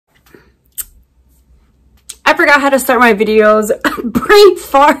forgot how to start my videos. Brain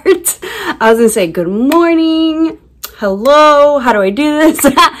fart. I was gonna say good morning, hello, how do I do this?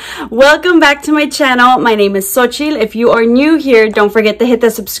 Welcome back to my channel. My name is Xochitl. If you are new here, don't forget to hit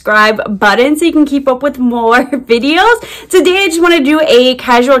the subscribe button so you can keep up with more videos. Today I just want to do a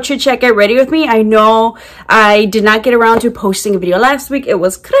casual chit chat, get ready with me. I know I did not get around to posting a video last week. It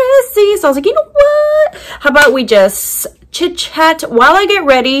was crazy, so I was like, you know what, how about we just chit chat while I get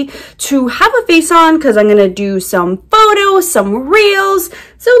ready to have a face on, because I'm gonna do some photos, some reels.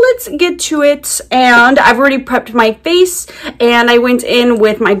 So let's get to it. And I've already prepped my face, and I went in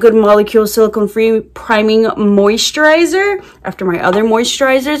with my Good Molecule silicone free priming moisturizer. After my other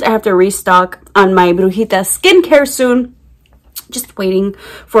moisturizers, I have to restock on my BRUJITA skincare soon. Just waiting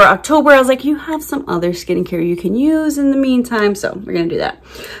for October. I was like, you have some other skincare you can use in the meantime, so we're gonna do that.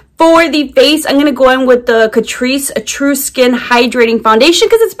 For the face, I'm gonna go in with the Catrice True Skin Hydrating Foundation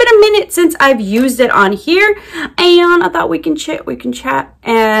because it's been a minute since I've used it on here, and I thought we can chat.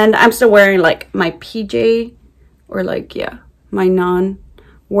 And I'm still wearing like my PJ, or like, yeah, my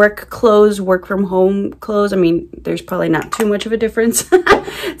non-work clothes, work from home clothes. I mean, there's probably not too much of a difference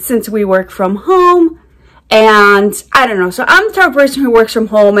since we work from home. And I don't know, so I'm the type of person who works from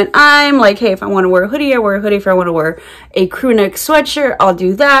home, and I'm like, hey, if I want to wear a hoodie, I wear a hoodie. If I want to wear a crew neck sweatshirt, I'll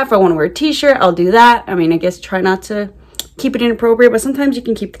do that. If I want to wear a t-shirt, I'll do that. I mean, I guess try not to keep it inappropriate, but sometimes you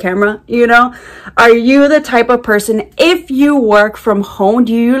can keep the camera, you know? Are you the type of person, if you work from home,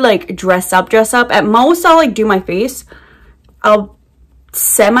 do you like dress up? At most, I'll like do my face. I'll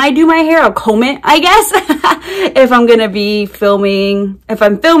semi do my hair, I'll comb it, I guess. If I'm gonna be filming, if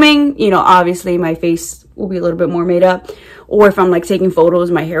I'm filming, you know, obviously my face will be a little bit more made up, or if I'm like taking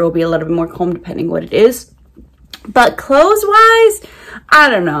photos, my hair will be a little bit more combed, depending what it is. But clothes wise, I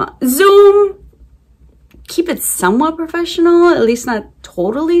don't know, Zoom, keep it somewhat professional, at least not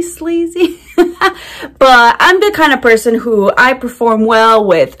totally sleazy. But I'm the kind of person who I perform well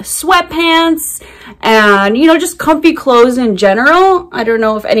with sweatpants and, you know, just comfy clothes in general. I don't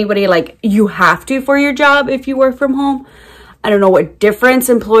know if anybody, like, you have to for your job if you work from home. I don't know what difference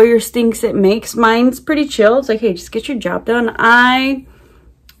employers thinks it makes. Mine's pretty chill. It's like, hey, just get your job done. I,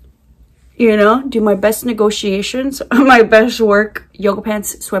 you know, do my best negotiations, my best work, yoga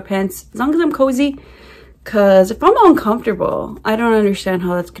pants, sweatpants, as long as I'm cozy. Because if I'm uncomfortable, I don't understand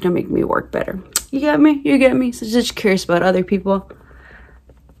how that's going to make me work better. You get me? You get me? So just curious about other people.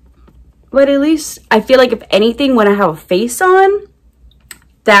 But at least I feel like, if anything, when I have a face on,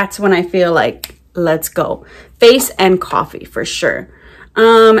 that's when I feel like, let's go. Face and coffee for sure.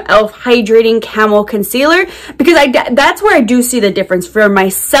 Elf Hydrating Camo Concealer, because that's where I do see the difference for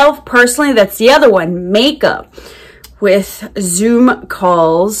myself personally. That's the other one. Makeup. With Zoom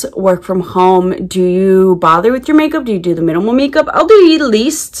calls, work from home, do you bother with your makeup? Do you do the minimal makeup? I'll do at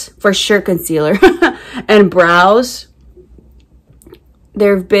least for sure concealer and brows.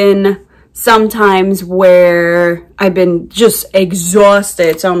 There have been some times where I've been just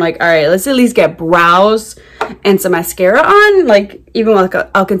exhausted, so I'm like, all right, let's at least get brows and some mascara on, like even with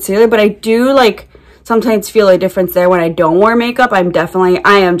a concealer. But I do like sometimes feel a difference there when I don't wear makeup. I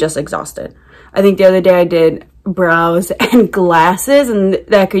am just exhausted. I think the other day I did brows and glasses, and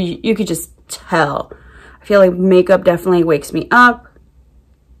that you could just tell. I feel like makeup definitely wakes me up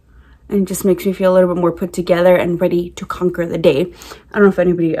and just makes me feel a little bit more put together and ready to conquer the day. I don't know if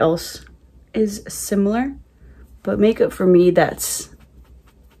anybody else is similar, but makeup for me, that's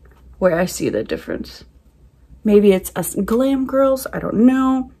where I see the difference. Maybe it's us glam girls, I don't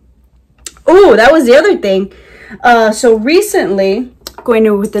know. Oh, that was the other thing. So recently, going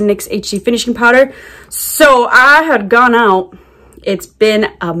in with the NYX HD Finishing Powder. So I had gone out. It's been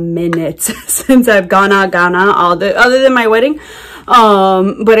a minute since I've gone out, other than my wedding.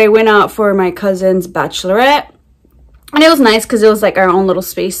 But I went out for my cousin's bachelorette, and it was nice because it was like our own little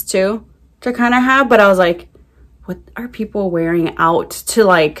space too to kind of have. But I was like, what are people wearing out to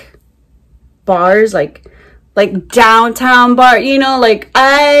like bars, like downtown bar, you know? Like,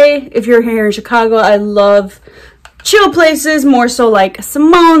 if you're here in Chicago, I love chill places, more so like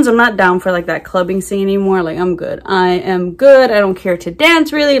Simone's. I'm not down for like that clubbing scene anymore. Like, I'm good. I am good. I don't care to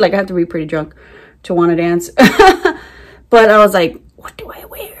dance really. Like, I have to be pretty drunk to want to dance. But I was like, what do I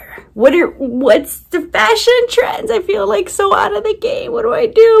wear? What's the fashion trends? I feel like so out of the game. What do I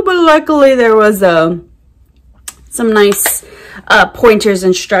do? But luckily there was some nice pointers,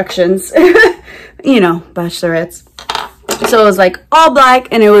 instructions. You know, bachelorettes. So it was like all black,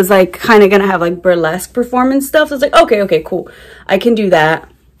 and it was like kind of gonna have like burlesque performance stuff. So it's like, okay, cool, I can do that.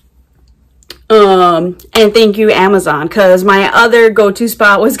 And thank you, Amazon, because my other go-to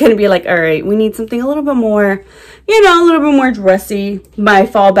spot was going to be like, all right, we need something a little bit more, you know, a little bit more dressy. My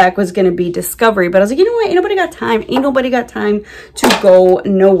fallback was going to be Discovery, but I was like, you know what? Ain't nobody got time. Ain't nobody got time to go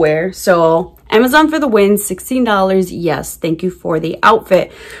nowhere. So Amazon for the win, $16. Yes, thank you for the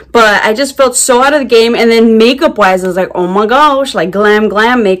outfit. But I just felt so out of the game. And then makeup-wise, I was like, oh my gosh, like glam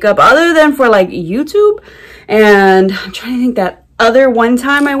makeup, other than for like YouTube. And I'm trying to think that other one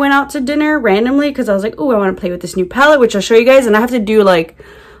time I went out to dinner randomly because I was like, oh, I want to play with this new palette, which I'll show you guys. And I have to do like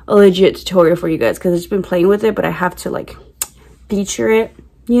a legit tutorial for you guys because I've just been playing with it, but I have to like feature it,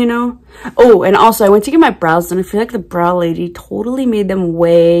 you know. Oh, and also I went to get my brows done. I feel like the brow lady totally made them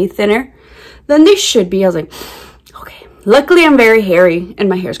way thinner than they should be. I was like, okay. Luckily, I'm very hairy and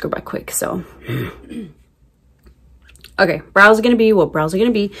my hairs grow back quick, so... Okay, brows are going to be what brows are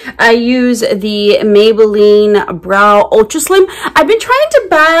going to be. I use the Maybelline Brow Ultra Slim. I've been trying to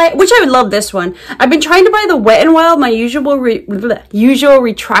buy, which I would love this one. I've been trying to buy the Wet n Wild, my usual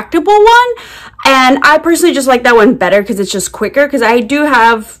retractable one. And I personally just like that one better because it's just quicker. Because I do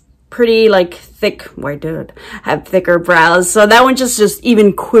have pretty like thick, well, I did have thicker brows. So that one's just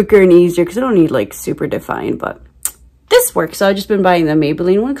even quicker and easier because I don't need like super defined. But this works. So I've just been buying the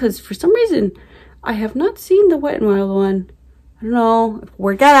Maybelline one because for some reason... I have not seen the Wet n Wild one. I don't know.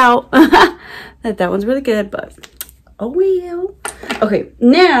 Work that out. that one's really good, but oh well. Okay,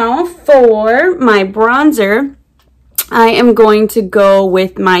 now for my bronzer, I am going to go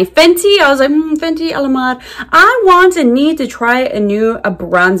with my Fenty. I was like, Fenty, ALAMAR. I want and need to try a new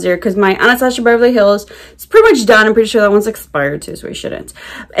bronzer because my Anastasia Beverly Hills is pretty much done. I'm pretty sure that one's expired too, so we shouldn't.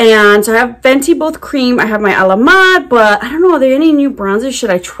 And so I have Fenty both cream. I have my ALAMAR, but I don't know. Are there any new bronzers?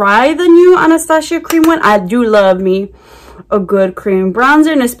 Should I try the new Anastasia cream one? I do love me a good cream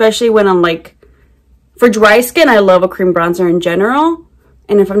bronzer, and especially when I'm like, for dry skin, I love a cream bronzer in general.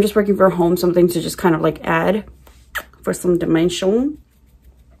 And if I'm just working from home, something to just kind of like add for some dimension,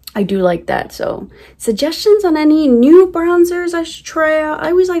 I do like that. So suggestions on any new bronzers I should try out.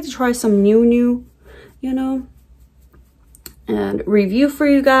 I always like to try some new, you know, and review for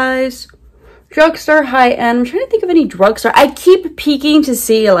you guys. Drugstore, high-end. I'm trying to think of any drugstore. I keep peeking to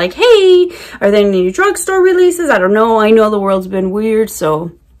see like, hey, are there any new drugstore releases? I don't know. I know the world's been weird,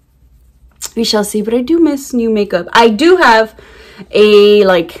 so we shall see. But I do miss new makeup. I do have a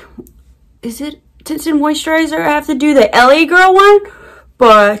like, is it tinted moisturizer? I have to do the LA Girl one,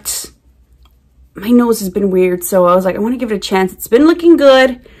 but my nose has been weird, so I was like, I want to give it a chance. It's been looking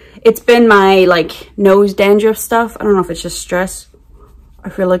good. It's been my like nose dandruff stuff. I don't know if it's just stress. I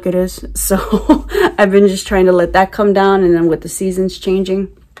feel like it is. So I've been just trying to let that come down, and then with the seasons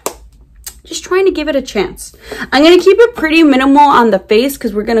changing, just trying to give it a chance. I'm going to keep it pretty minimal on the face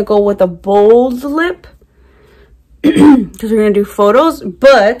because we're going to go with a bold lip because we're going to do photos.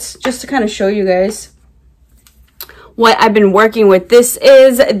 But just to kind of show you guys what I've been working with, this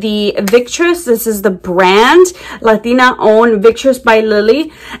is the Victress. This is the brand, Latina owned, Victress by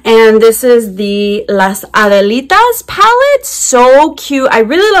Lily. And this is the Las Adelitas palette. So cute. I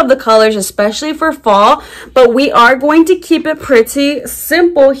really love the colors, especially for fall. But we are going to keep it pretty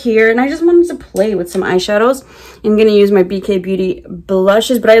simple here. And I just wanted to play with some eyeshadows. I'm going to use my BK Beauty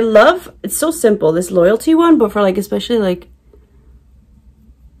blushes. But I love, it's so simple, this Loyalty one. But for like, especially like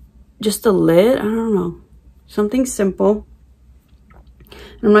just the lid, I don't know. Something simple.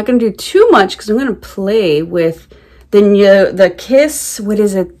 And I'm not going to do too much because I'm going to play with the Kiss. What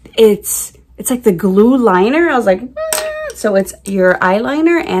is it? It's like the glue liner. I was like, so it's your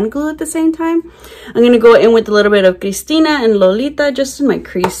eyeliner and glue at the same time. I'm going to go in with a little bit of Cristina and Lolita just in my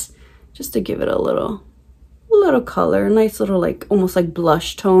crease, just to give it a little color. Nice little like almost like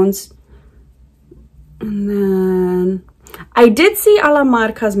blush tones. And then I did see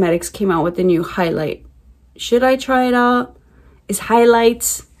ALAMAR Cosmetics came out with a new highlight. Should I try it out? Is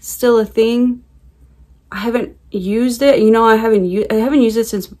highlights still a thing? I haven't used it. You know, I haven't used it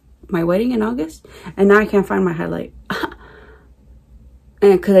since my wedding in August, and now I can't find my highlight.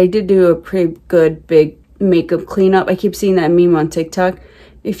 And because I did do a pretty good big makeup cleanup. I keep seeing that meme on TikTok.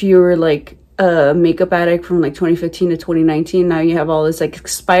 If you were like a makeup addict from like 2015 to 2019, now you have all this like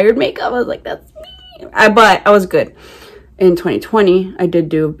expired makeup. I was like, that's me. But I was good. In 2020, I did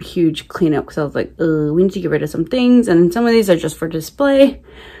do a huge cleanup because I was like, we need to get rid of some things. And some of these are just for display.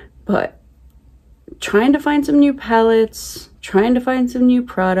 But trying to find some new palettes, trying to find some new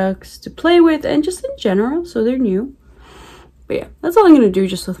products to play with, and just in general, so they're new. But yeah, that's all I'm going to do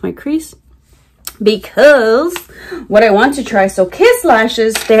just with my crease. Because what I want to try, so Kiss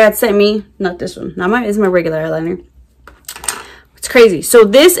lashes, they had sent me, not this one, this is my regular eyeliner. It's crazy. So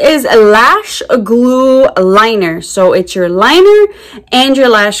this is a lash glue liner. So it's your liner and your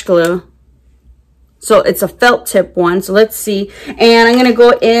lash glue. So it's a felt tip one. So let's see. And I'm going to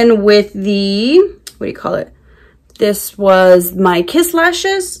go in with the, what do you call it? This was my Kiss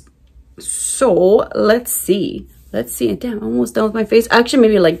lashes. So let's see. Let's see. Damn, I'm almost done with my face. Actually,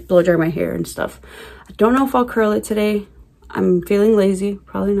 maybe like blow dry my hair and stuff. I don't know if I'll curl it today. I'm feeling lazy.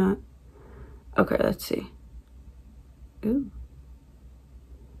 Probably not. Okay, let's see. Ooh.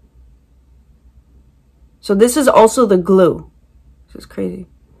 So this is also the glue. This is crazy.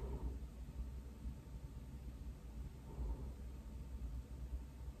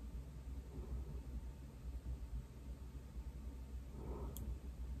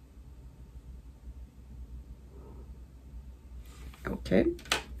 Okay.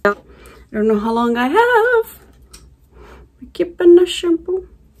 I don't know how long I have. I keep in the shampoo.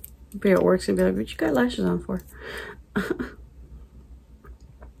 Maybe it works and be like, what you got lashes on for?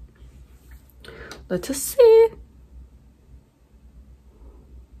 Let us see.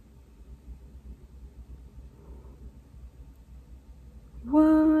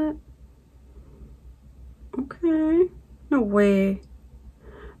 What? Okay. No way.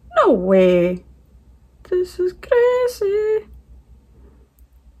 No way. This is crazy.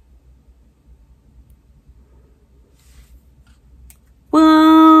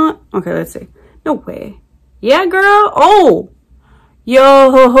 What? Okay, let's see. No way. Yeah, girl. Oh.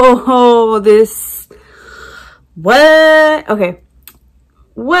 Yo, this. What? Okay.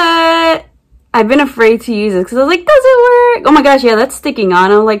 What? I've been afraid to use it because I was like, does it work? Oh my gosh, yeah, that's sticking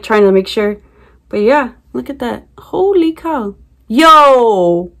on. I'm like trying to make sure. But yeah, look at that. Holy cow.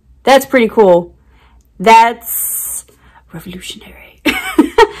 Yo, that's pretty cool. That's revolutionary.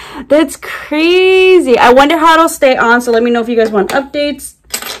 That's crazy. I wonder how it'll stay on. So let me know if you guys want updates.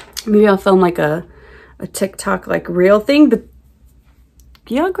 Maybe I'll film like a TikTok like reel thing. But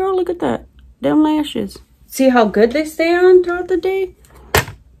yeah, girl, look at that. Them lashes. See how good they stay on throughout the day?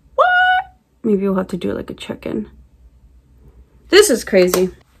 What? Maybe we'll have to do like a check-in. This is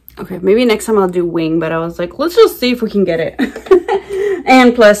crazy. Okay, maybe next time I'll do wing, but I was like, let's just see if we can get it.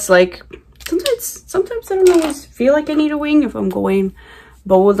 And plus, like, sometimes I don't always feel like I need a wing if I'm going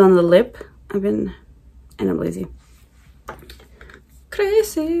bold on the lip. And I'm lazy.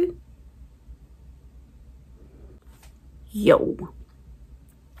 Crazy. Yo.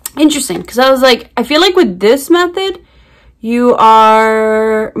 Interesting, because I was like, I feel like with this method, you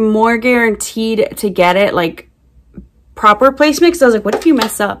are more guaranteed to get it like proper placement. Because I was like, what if you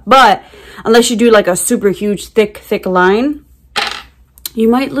mess up? But unless you do like a super huge thick line, you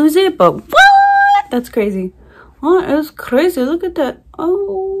might lose it. But what? That's crazy. What is crazy? Look at that.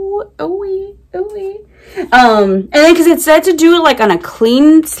 Oh, and then because it said to do it like on a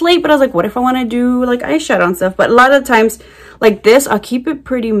clean slate, but I was like, what if I want to do like eyeshadow and stuff? But a lot of times like this, I'll keep it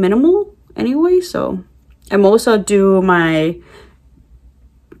pretty minimal anyway. So I'm also do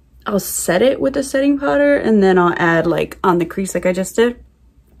I'll set it with a setting powder and then I'll add like on the crease like I just did.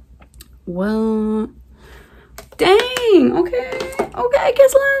 Well, dang. Okay, I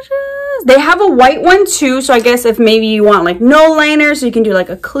guess lashes. They have a white one too, so I guess if maybe you want like no liner, so you can do like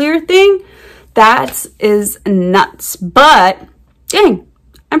a clear thing. That is nuts. But dang,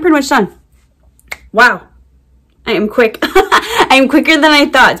 I'm pretty much done. Wow, I am quick. I am quicker than I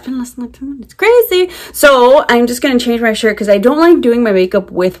thought. It's been less than like 2 minutes. Crazy. So I'm just gonna change my shirt because I don't like doing my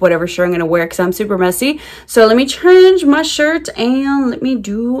makeup with whatever shirt I'm gonna wear because I'm super messy. So let me change my shirt and let me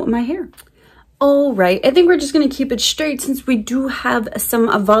do my hair. All right, I think we're just gonna keep it straight since we do have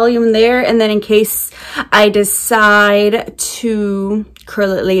some volume there, and then in case I decide to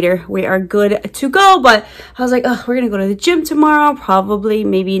curl it later, we are good to go. But I was like, oh, we're gonna go to the gym tomorrow, probably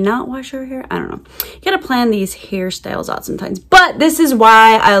maybe not wash our hair. I don't know, you gotta plan these hairstyles out sometimes. But this is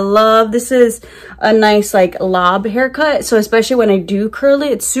why I love, this is a nice like lob haircut, so especially when I do curl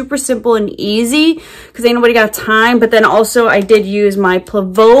it, it's super simple and easy because ain't nobody got time. But then also I did use my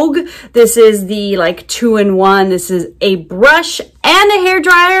Plavogue. This is the like 2-in-1. This is a brush and a hair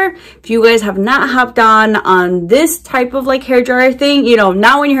dryer. If you guys have not hopped on this type of like hair dryer thing, you know,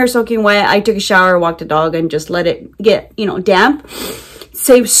 now when your hair's soaking wet, I took a shower, walked the dog, and just let it get, you know, damp.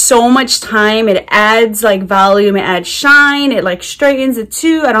 Saves so much time. It adds like volume, it adds shine, it like straightens it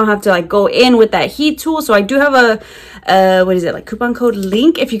too. I don't have to like go in with that heat tool. So I do have a what is it, like coupon code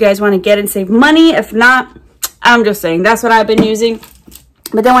link if you guys want to get and save money. If not, I'm just saying that's what I've been using.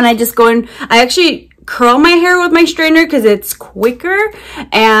 But then when I just go in, I actually curl my hair with my straightener because it's quicker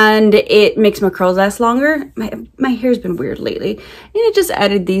and it makes my curls last longer. My hair's been weird lately. And I just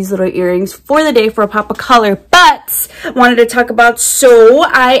added these little earrings for the day for a pop of color. But I wanted to talk about, so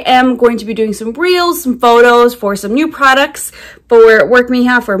I am going to be doing some reels, some photos for some new products for WERK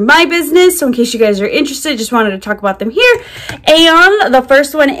MIJA for my business. So in case you guys are interested, just wanted to talk about them here. And the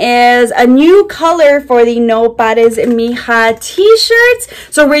first one is a new color for the No Pares MIJA t-shirts.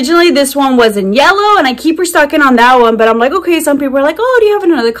 So originally this one was in yellow and I keep restocking on that one, but I'm like, okay, some people are like, oh, do you have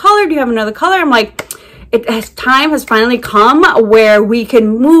another color? Do you have another color? I'm like, time has finally come where we can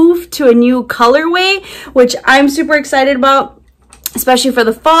move to a new colorway, which I'm super excited about. Especially for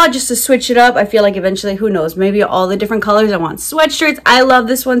the fall, just to switch it up. I feel like eventually, who knows, maybe all the different colors. I want sweatshirts. I love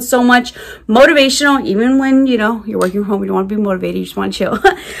this one so much. Motivational, even when, you know, you're working from home, you don't want to be motivated, you just want to chill.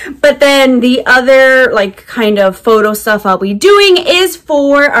 But then the other, like, kind of photo stuff I'll be doing is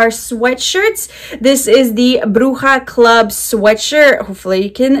for our sweatshirts. This is the Bruja Club sweatshirt. Hopefully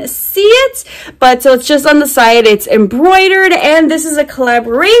you can see it. But so it's just on the side, it's embroidered, and this is a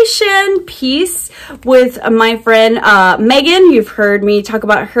collaboration piece with my friend Megan. You've heard me talk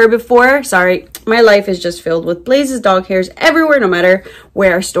about her before. Sorry, my life is just filled with blazes, dog hairs everywhere, no matter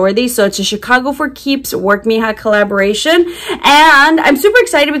where I store these. So it's a Chicago for Keeps WERK MIJA collaboration, and I'm super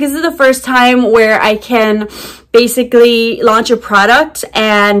excited because this is the first time where I can basically launch a product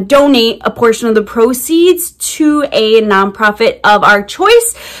and donate a portion of the proceeds to a nonprofit of our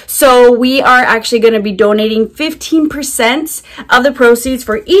choice. So we are actually going to be donating 15% of the proceeds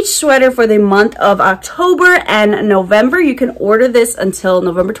for each sweater for the month of October and November. You can order this until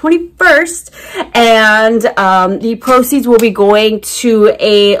November 21st, and the proceeds will be going to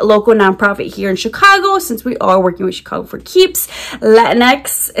a local nonprofit here in Chicago, since we are working with Chicago for Keeps,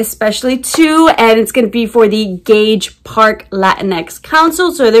 Latinx especially too, and it's going to be for the Gage Park Latinx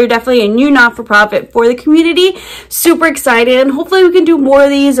Council. So they're definitely a new not-for-profit for the community. Super excited, and hopefully we can do more of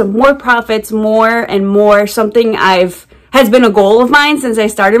these, more profits, more and more. Something has been a goal of mine since I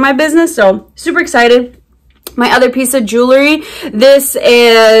started my business. So super excited. My other piece of jewelry, this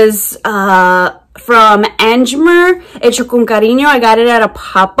is from Angmer, Hecho con Cariño. I got it at a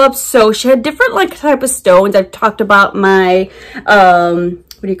pop-up. So she had different like type of stones. I've talked about my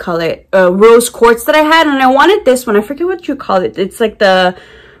what do you call it, rose quartz that I had, and I wanted this one. I forget what you call it. It's like the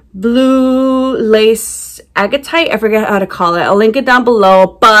blue lace agatite. I forget how to call it. I'll link it down below,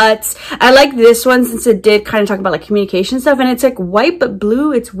 but I like this one since it did kind of talk about like communication stuff, and it's like white but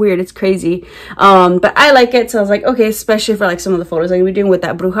blue. It's weird, it's crazy, but I like it. So I was like, okay, especially for like some of the photos I'm gonna be doing with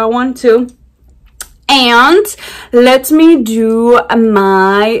that Bruja one too. And let me do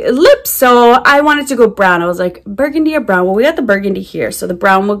my lips. So I wanted to go brown. I was like, burgundy or brown? Well, we got the burgundy here, so the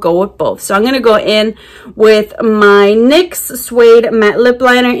brown will go with both. So I'm going to go in with my NYX Suede Matte Lip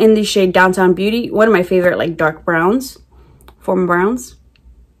Liner in the shade Downtown Beauty. One of my favorite like dark browns, formal browns.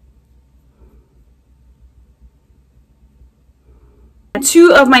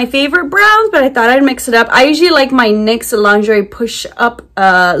 Two of my favorite browns, but I thought I'd mix it up. I usually like my NYX Lingerie Push Up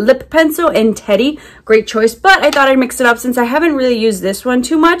Lip Pencil in Teddy. Great choice, but I thought I'd mix it up since I haven't really used this one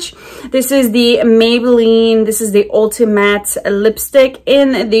too much. This is the Maybelline, this is the Ultimmate lipstick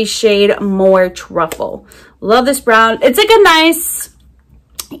in the shade More Truffle. Love this brown. It's like a nice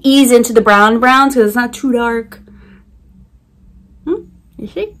ease into the browns because it's not too dark. You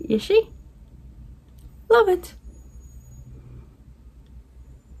see? You see? Love it.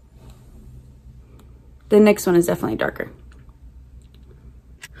 The next one is definitely darker.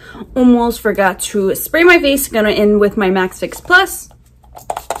 Almost forgot to spray my face. Gonna end with my Max Fix Plus.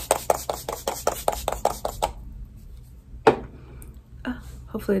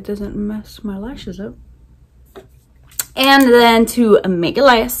 Hopefully it doesn't mess my lashes up. And then to make it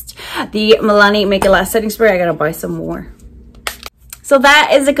last, the Milani Make It Last setting spray. I gotta buy some more. So that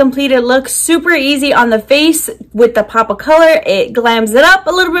is a completed look. Super easy on the face with the pop of color. It glams it up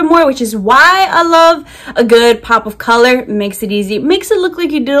a little bit more, which is why I love a good pop of color. Makes it easy. Makes it look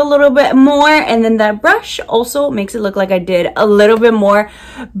like you did a little bit more. And then that brush also makes it look like I did a little bit more.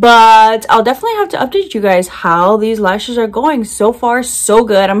 But I'll definitely have to update you guys how these lashes are going. So far, so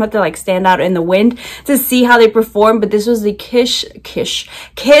good. I'm going to like stand out in the wind to see how they perform. But this was the Kiss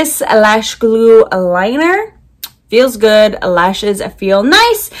Lash Glue Liner. Feels good. Lashes feel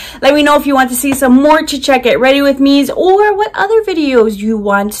nice. Let me know if you want to see some more Chit Chat Get Ready With Me's, or what other videos you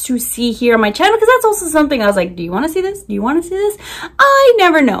want to see here on my channel, because that's also something I was like, do you want to see this? Do you want to see this? I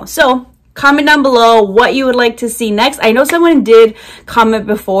never know. So comment down below what you would like to see next. I know someone did comment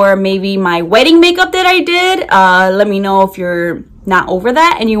before maybe my wedding makeup that I did. Let me know if you're not over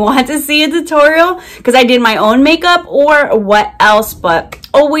that and you want to see a tutorial because I did my own makeup or what else, but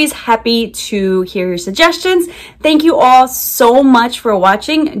always happy to hear your suggestions. Thank you all so much for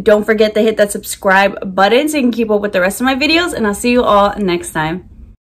watching. Don't forget to hit that subscribe button so you can keep up with the rest of my videos, and I'll see you all next time.